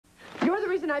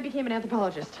years and I became an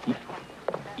anthropologist.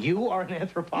 You are an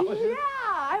anthropologist? Yeah,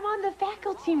 I'm on the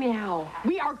faculty now.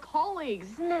 We are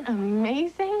colleagues. Isn't that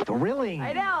amazing? Thrilling.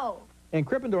 I know. In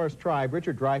Krippendorf's tribe,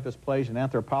 Richard Dreyfuss plays an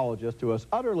anthropologist who has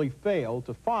utterly failed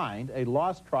to find a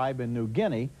lost tribe in New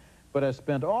Guinea, but has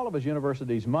spent all of his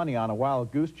university's money on a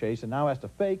wild goose chase and now has to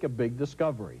fake a big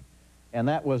discovery. And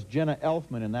that was Jenna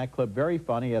Elfman in that clip, very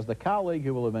funny, as the colleague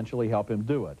who will eventually help him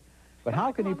do it. But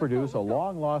how can he produce a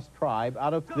long-lost tribe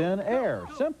out of thin air?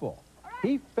 Simple.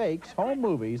 He fakes home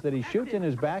movies that he shoots in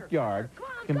his backyard,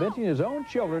 convincing his own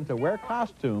children to wear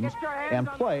costumes and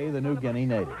play the New Guinea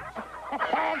natives.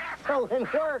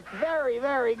 Excellent work. Very,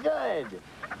 very good.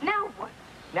 Now what?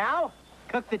 Now,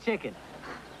 cook the chicken.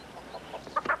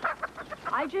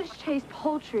 I just chased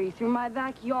poultry through my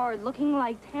backyard looking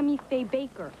like Tammy Faye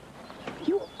Baker.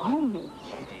 You owe me.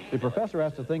 The professor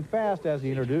has to think fast as he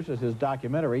introduces his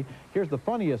documentary. Here's the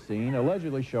funniest scene,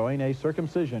 allegedly showing a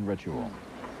circumcision ritual.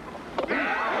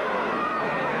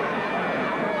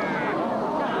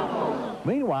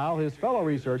 Meanwhile, his fellow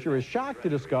researcher is shocked to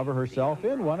discover herself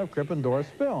in one of Krippendorf's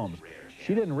films.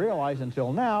 She didn't realize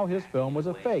until now his film was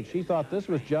a fake. She thought this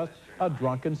was just a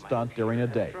drunken stunt during a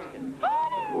date.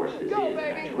 Go,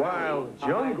 baby. Wild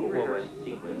jungle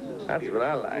woman. That's what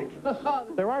I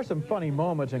like. There are some funny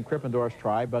moments in Krippendorf's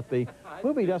tribe, but the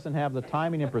movie doesn't have the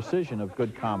timing and precision of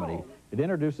good comedy. It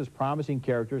introduces promising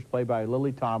characters played by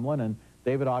Lily Tomlin and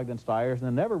David Ogden Stiers, and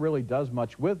then never really does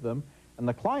much with them. And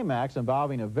the climax,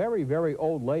 involving a very, very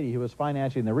old lady who was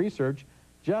financing the research,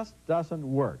 just doesn't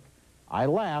work. I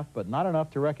laughed, but not enough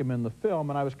to recommend the film,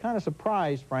 and I was kind of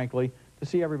surprised, frankly, to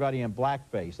see everybody in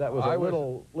blackface. That was a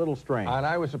little strange. And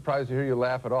I was surprised to hear you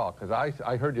laugh at all, because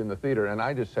I heard you in the theater, and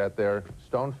I just sat there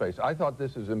stone-faced. I thought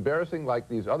this is embarrassing, like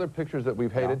these other pictures that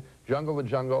we've hated, Jungle the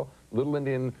Jungle, Little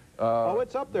Indian... oh,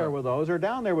 it's up there with those, or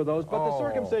down there with those, but the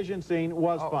circumcision scene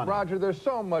was funny. Roger, there's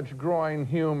so much groin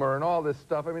humor and all this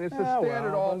stuff. I mean, it's the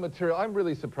standard all material. I'm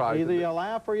really surprised. Either you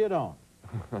laugh or you don't.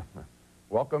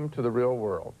 Welcome to the real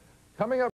world. Coming up...